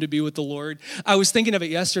go home to be with the Lord. I was thinking of it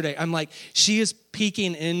yesterday. I'm like, she is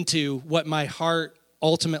peeking into what my heart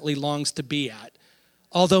ultimately longs to be at.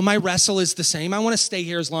 Although my wrestle is the same. I want to stay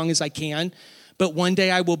here as long as I can, but one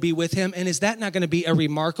day I will be with him. And is that not going to be a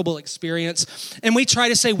remarkable experience? And we try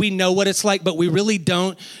to say we know what it's like, but we really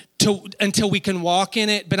don't until we can walk in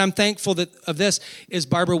it. But I'm thankful of this, is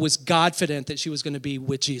Barbara was Godfident that she was going to be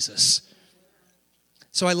with Jesus.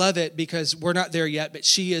 So I love it because we're not there yet, but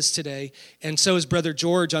she is today. And so is Brother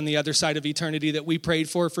George on the other side of eternity that we prayed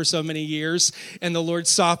for so many years. And the Lord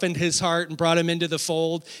softened his heart and brought him into the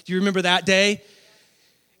fold. Do you remember that day?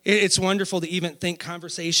 It's wonderful to even think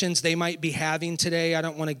conversations they might be having today. I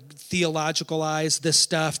don't want to theologicalize this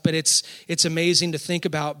stuff, but it's amazing to think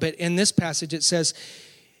about. But in this passage it says,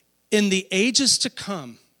 in the ages to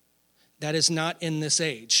come, that is not in this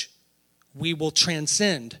age, we will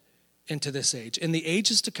transcend into this age. In the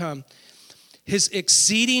ages to come, his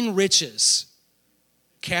exceeding riches,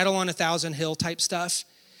 cattle on 1,000 hill type stuff,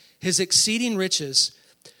 his exceeding riches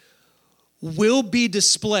will be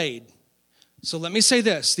displayed. So let me say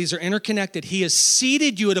this, these are interconnected. He has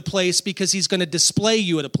seated you at a place because he's going to display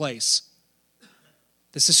you at a place.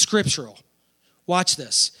 This is scriptural. Watch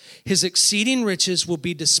this. His exceeding riches will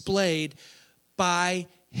be displayed by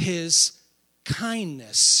his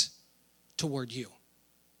kindness toward you.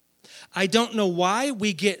 I don't know why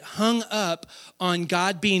we get hung up on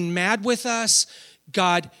God being mad with us,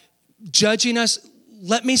 God judging us.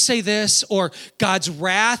 Let me say this, or God's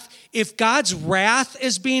wrath. If God's wrath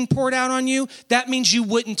is being poured out on you, that means you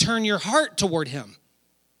wouldn't turn your heart toward him.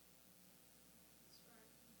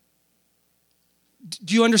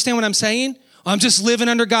 Do you understand what I'm saying? I'm just living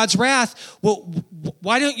under God's wrath. Well,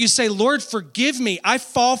 why don't you say, Lord, forgive me. I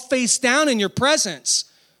fall face down in your presence.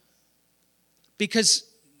 Because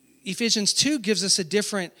Ephesians 2 gives us a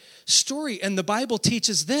different story, and the Bible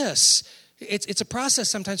teaches this. It's a process.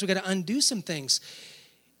 Sometimes we got to undo some things.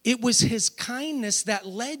 It was his kindness that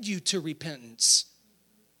led you to repentance.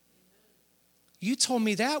 You told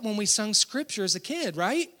me that when we sung scripture as a kid,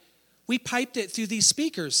 right? We piped it through these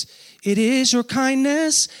speakers. It is your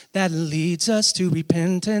kindness that leads us to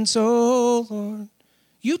repentance, oh Lord.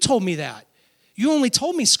 You told me that. You only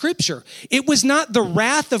told me scripture. It was not the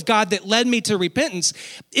wrath of God that led me to repentance.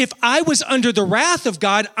 If I was under the wrath of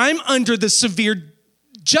God, I'm under the severe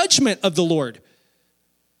judgment of the Lord.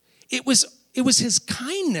 It was his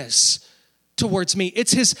kindness towards me.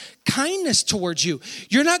 It's his kindness towards you.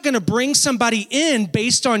 You're not going to bring somebody in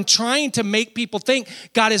based on trying to make people think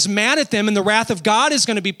God is mad at them and the wrath of God is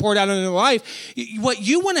going to be poured out on their life. What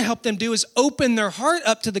you want to help them do is open their heart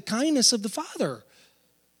up to the kindness of the Father.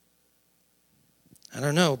 I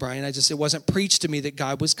don't know, Brian. It wasn't preached to me that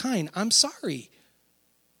God was kind. I'm sorry.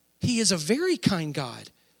 He is a very kind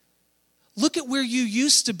God. Look at where you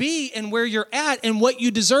used to be and where you're at and what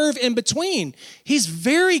you deserve in between. He's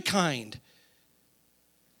very kind.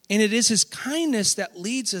 And it is his kindness that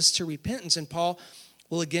leads us to repentance. And Paul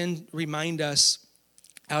will again remind us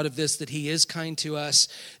out of this that he is kind to us,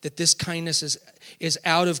 that this kindness is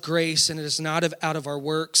out of grace and it is not out of our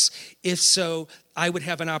works. If so, I would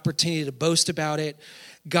have an opportunity to boast about it.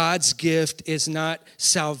 God's gift is not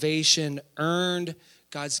salvation earned.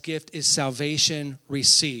 God's gift is salvation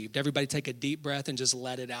received. Everybody take a deep breath and just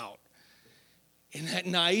let it out. Isn't that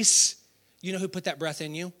nice? You know who put that breath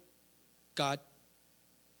in you? God.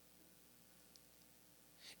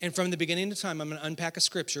 And from the beginning of time, I'm going to unpack a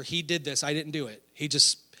scripture. He did this. I didn't do it. He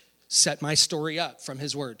just set my story up from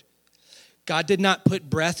his word. God did not put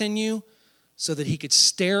breath in you so that he could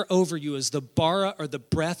stare over you as the bara or the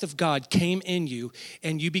breath of God came in you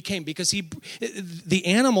and you became, because the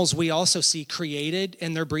animals we also see created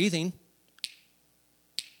and they're breathing.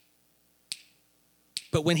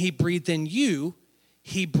 But when he breathed in you,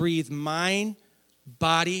 he breathed mind,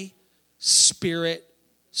 body, spirit,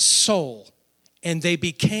 soul. And they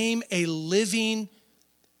became a living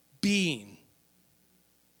being.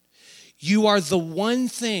 You are the one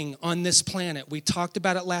thing on this planet. We talked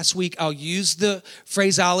about it last week. I'll use the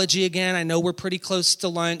phraseology again. I know we're pretty close to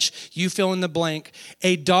lunch. You fill in the blank.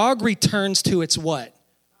 A dog returns to its what?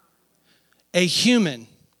 A human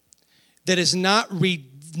that has not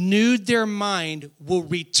renewed their mind will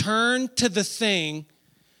return to the thing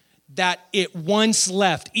that it once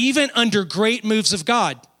left, even under great moves of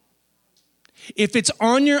God. If it's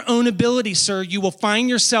on your own ability, sir, you will find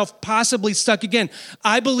yourself possibly stuck again.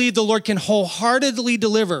 I believe the Lord can wholeheartedly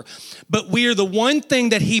deliver, but we are the one thing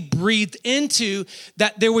that he breathed into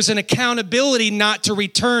that there was an accountability not to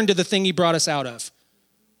return to the thing he brought us out of.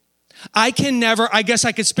 I guess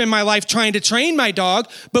I could spend my life trying to train my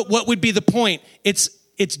dog, but what would be the point? It's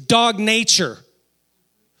dog nature.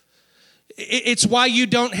 It's why you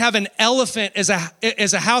don't have an elephant as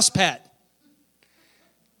a house pet.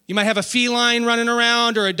 You might have a feline running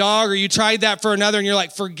around or a dog, or you tried that for another and you're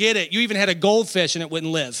like, forget it. You even had a goldfish and it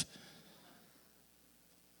wouldn't live.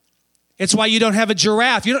 It's why you don't have a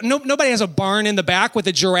giraffe. Nobody has a barn in the back with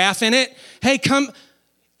a giraffe in it. Hey, come.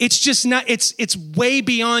 It's just not, it's way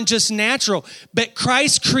beyond just natural. But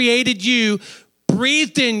Christ created you,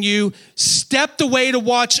 breathed in you, stepped away to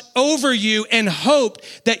watch over you, and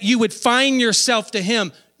hoped that you would find yourself to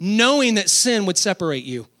him, knowing that sin would separate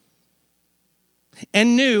you.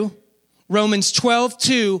 And knew Romans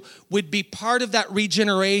 12:2 would be part of that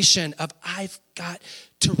regeneration of I've got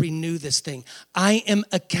to renew this thing. I am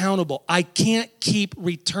accountable. I can't keep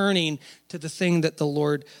returning to the thing that the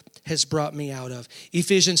Lord has brought me out of.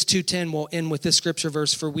 Ephesians 2:10 will end with this scripture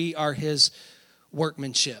verse, for we are his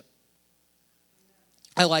workmanship.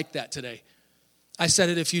 I like that today. I said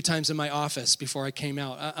it a few times in my office before I came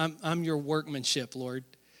out. I'm your workmanship, Lord.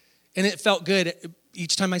 And it felt good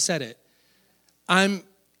each time I said it. I'm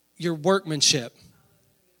your workmanship.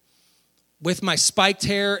 With my spiked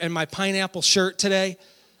hair and my pineapple shirt today,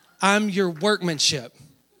 I'm your workmanship.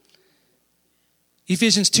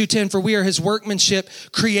 Ephesians 2:10, for we are his workmanship,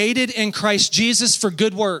 created in Christ Jesus for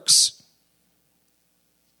good works,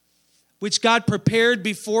 which God prepared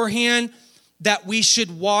beforehand that we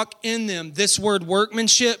should walk in them. This word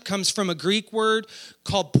workmanship comes from a Greek word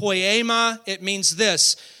called poema. It means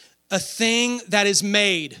this, a thing that is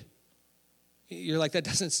made. You're like, that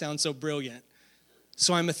doesn't sound so brilliant.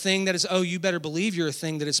 So I'm a thing that is, you better believe you're a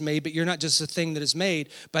thing that is made, but you're not just a thing that is made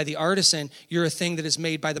by the artisan. You're a thing that is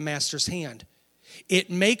made by the master's hand. It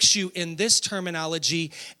makes you, in this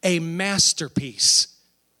terminology, a masterpiece.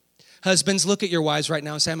 Husbands, look at your wives right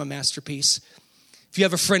now and say, I'm a masterpiece. If you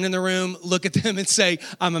have a friend in the room, look at them and say,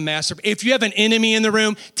 I'm a masterpiece. If you have an enemy in the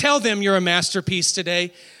room, tell them you're a masterpiece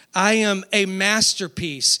today. I am a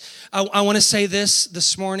masterpiece. I want to say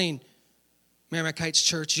this morning. Merrimack Heights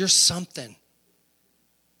Church, you're something.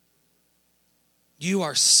 You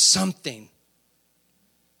are something.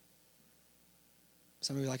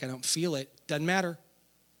 Some of you are like, I don't feel it. Doesn't matter.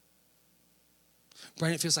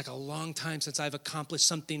 Brian, it feels like a long time since I've accomplished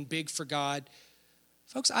something big for God.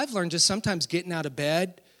 Folks, I've learned just sometimes getting out of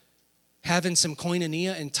bed, having some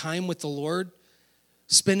koinonia and time with the Lord,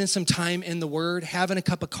 spending some time in the Word, having a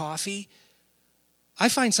cup of coffee. I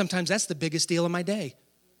find sometimes that's the biggest deal of my day.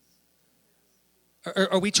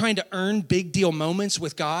 Are we trying to earn big deal moments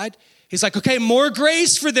with God? He's like, okay, more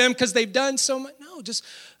grace for them because they've done so much. No, just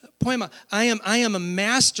point out, I am a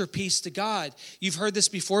masterpiece to God. You've heard this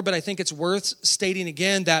before, but I think it's worth stating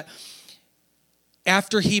again that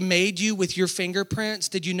after he made you with your fingerprints,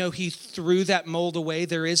 did you know he threw that mold away?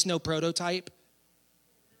 There is no prototype.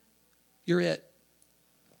 You're it.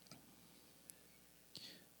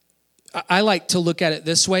 I like to look at it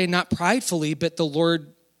this way, not pridefully, but the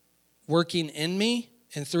Lord working in me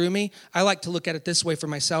and through me. I like to look at it this way for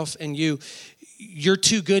myself and you. You're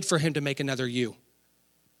too good for him to make another you.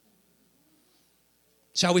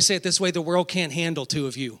 Shall we say it this way? The world can't handle two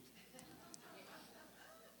of you.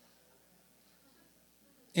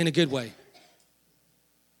 In a good way.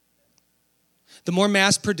 The more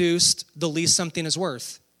mass-produced, the least something is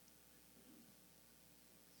worth.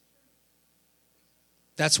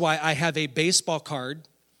 That's why I have a baseball card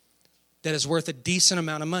that is worth a decent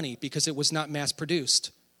amount of money because it was not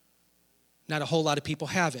mass-produced. Not a whole lot of people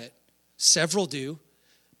have it. Several do,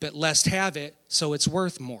 but less have it, so it's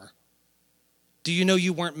worth more. Do you know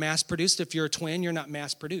you weren't mass-produced? If you're a twin, you're not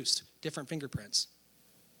mass-produced. Different fingerprints.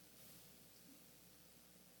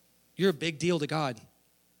 You're a big deal to God.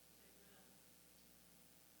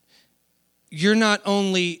 You're not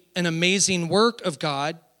only an amazing work of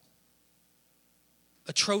God,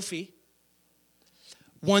 a trophy,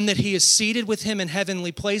 one that he is seated with him in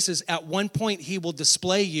heavenly places. At one point, he will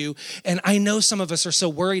display you. And I know some of us are so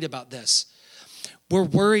worried about this. We're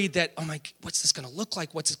worried that, oh my, what's this going to look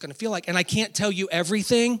like? What's this going to feel like? And I can't tell you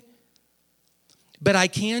everything, but I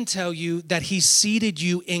can tell you that he seated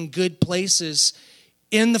you in good places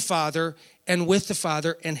in the Father and with the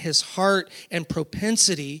Father, and his heart and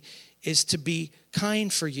propensity is to be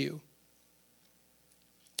kind for you.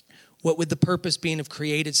 What would the purpose be of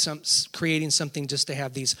creating something just to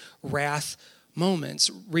have these wrath moments?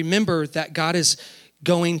 Remember that God is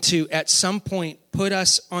going to, at some point, put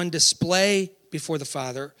us on display before the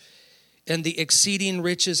Father, and the exceeding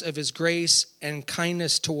riches of his grace and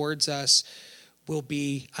kindness towards us will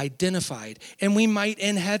be identified. And we might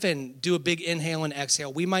in heaven do a big inhale and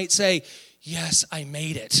exhale. We might say, yes, I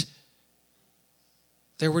made it.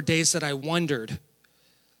 There were days that I wondered,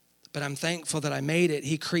 but I'm thankful that I made it.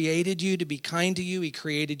 He created you to be kind to you. He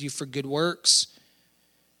created you for good works.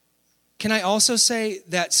 Can I also say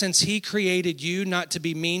that since he created you not to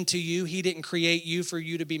be mean to you, he didn't create you for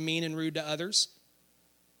you to be mean and rude to others?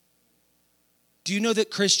 Do you know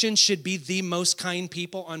that Christians should be the most kind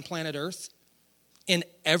people on planet Earth in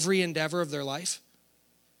every endeavor of their life?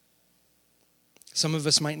 Some of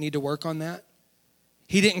us might need to work on that.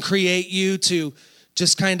 He didn't create you to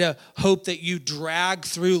just kind of hope that you drag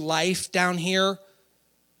through life down here.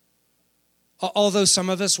 Although some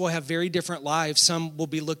of us will have very different lives. Some will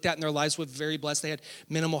be looked at in their lives with very blessed. They had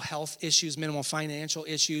minimal health issues, minimal financial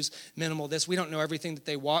issues, minimal this. We don't know everything that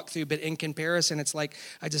they walk through, but in comparison, it's like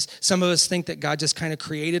some of us think that God just kind of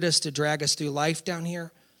created us to drag us through life down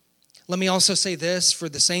here. Let me also say this for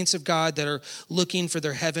the saints of God that are looking for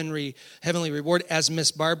their heavenly reward, as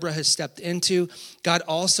Miss Barbara has stepped into. God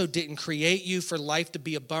also didn't create you for life to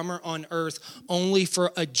be a bummer on earth, only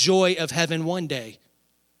for a joy of heaven one day.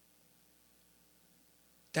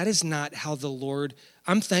 That is not how the Lord,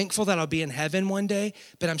 I'm thankful that I'll be in heaven one day,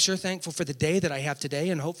 but I'm sure thankful for the day that I have today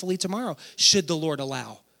and hopefully tomorrow, should the Lord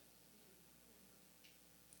allow.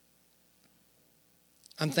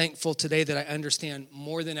 I'm thankful today that I understand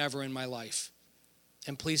more than ever in my life.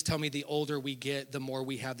 And please tell me, the older we get, the more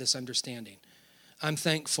we have this understanding. I'm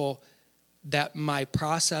thankful that my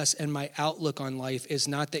process and my outlook on life is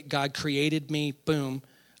not that God created me, boom,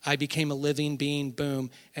 I became a living being,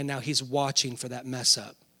 boom, and now he's watching for that mess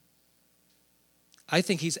up. I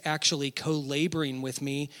think he's actually co-laboring with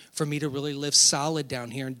me for me to really live solid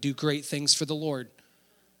down here and do great things for the Lord.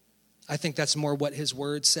 I think that's more what his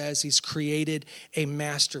word says. He's created a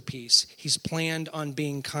masterpiece. He's planned on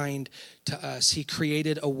being kind to us. He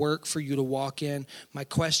created a work for you to walk in. My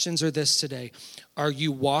questions are this today. Are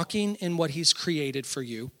you walking in what he's created for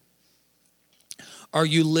you? Are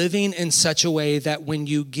you living in such a way that when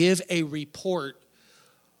you give a report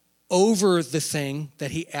over the thing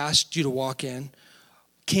that he asked you to walk in,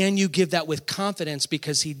 can you give that with confidence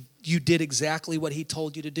because you did exactly what he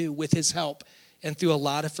told you to do with his help and through a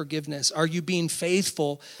lot of forgiveness? Are you being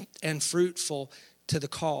faithful and fruitful to the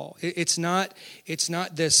call? It's not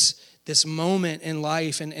this this moment in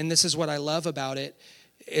life, and this is what I love about it,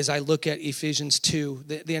 as I look at Ephesians 2,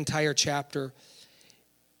 the entire chapter.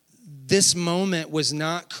 This moment was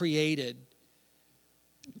not created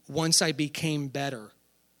once I became better.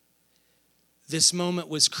 This moment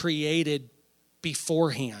was created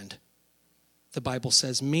beforehand, the Bible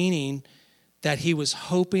says, meaning that he was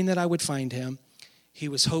hoping that I would find him. He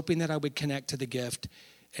was hoping that I would connect to the gift,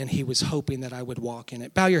 and he was hoping that I would walk in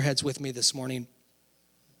it. Bow your heads with me this morning.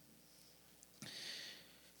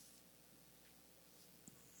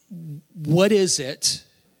 What is it,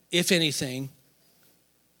 if anything,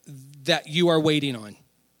 that you are waiting on?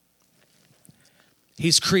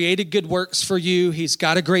 He's created good works for you. He's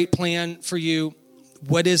got a great plan for you.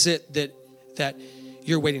 What is it that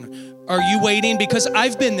you're waiting on? Are you waiting? Because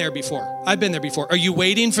I've been there before. Are you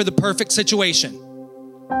waiting for the perfect situation?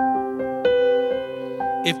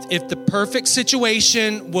 If the perfect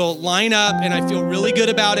situation will line up and I feel really good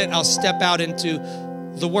about it, I'll step out into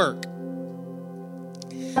the work.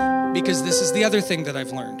 Because this is the other thing that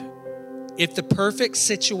I've learned. If the perfect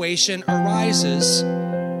situation arises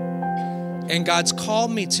and God's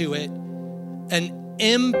called me to it, an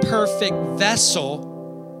imperfect vessel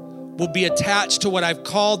will be attached to what I've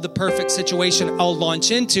called the perfect situation. I'll launch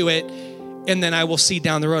into it, and then I will see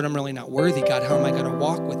down the road, I'm really not worthy. God, how am I going to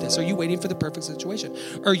walk with this? Are you waiting for the perfect situation?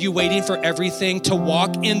 Are you waiting for everything to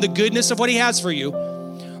walk in the goodness of what he has for you?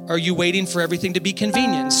 Are you waiting for everything to be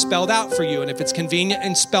convenient and spelled out for you? And if it's convenient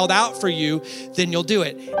and spelled out for you, then you'll do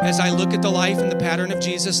it. As I look at the life and the pattern of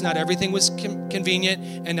Jesus, not everything was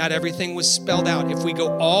convenient and not everything was spelled out. If we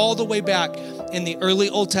go all the way back in the early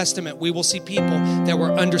Old Testament, we will see people that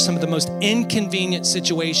were under some of the most inconvenient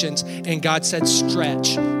situations, and God said,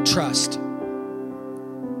 stretch, trust.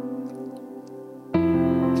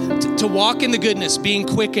 To walk in the goodness, being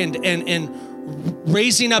quickened and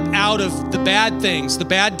raising up out of the bad things, the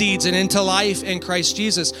bad deeds, and into life in Christ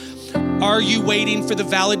Jesus. Are you waiting for the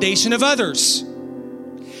validation of others?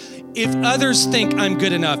 If others think I'm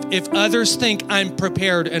good enough, if others think I'm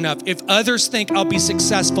prepared enough, if others think I'll be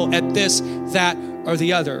successful at this, that, or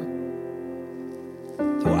the other.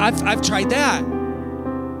 Well, I've tried that.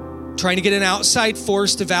 Trying to get an outside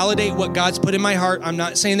force to validate what God's put in my heart. I'm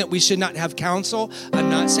not saying that we should not have counsel. I'm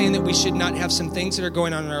not saying that we should not have some things that are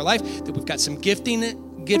going on in our life, that we've got some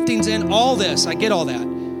giftings in, all this. I get all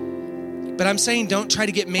that. But I'm saying don't try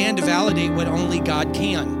to get man to validate what only God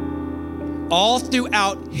can. All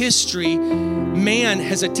throughout history, man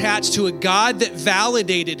has attached to a God that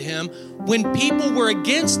validated him when people were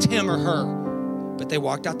against him or her, but they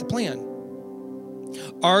walked out the plan.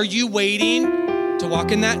 Are you waiting to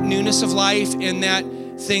walk in that newness of life, in that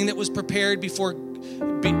thing that was prepared beforehand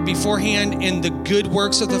in the good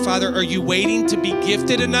works of the Father? Are you waiting to be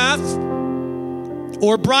gifted enough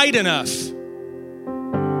or bright enough?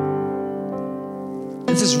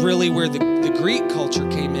 This is really where the Greek culture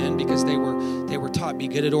came in, because they were taught, be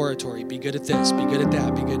good at oratory, be good at this, be good at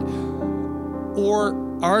that, be good.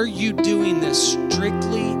 Or are you doing this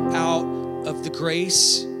strictly out of the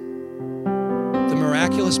grace, the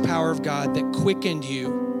miraculous power of God that quickened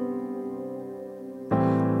you,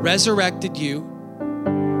 resurrected you,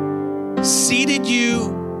 seated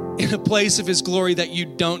you in a place of his glory that you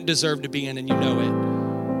don't deserve to be in, and you know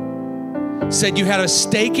it? Said you had a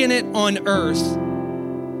stake in it on earth,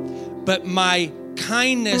 but my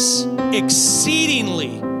kindness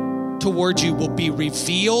exceedingly towards you will be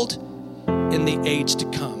revealed in the age to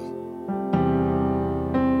come.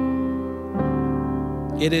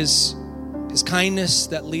 It is his kindness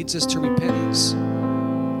that leads us to repentance.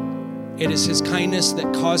 It is his kindness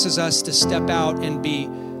that causes us to step out and be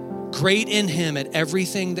great in him at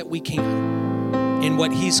everything that we can, in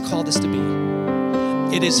what he's called us to be.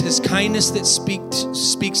 It is his kindness that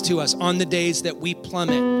speaks to us on the days that we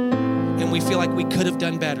plummet and we feel like we could have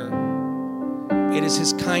done better. It is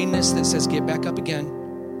his kindness that says, get back up again.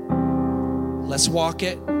 Let's walk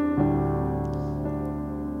it,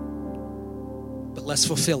 but let's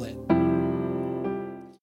fulfill it.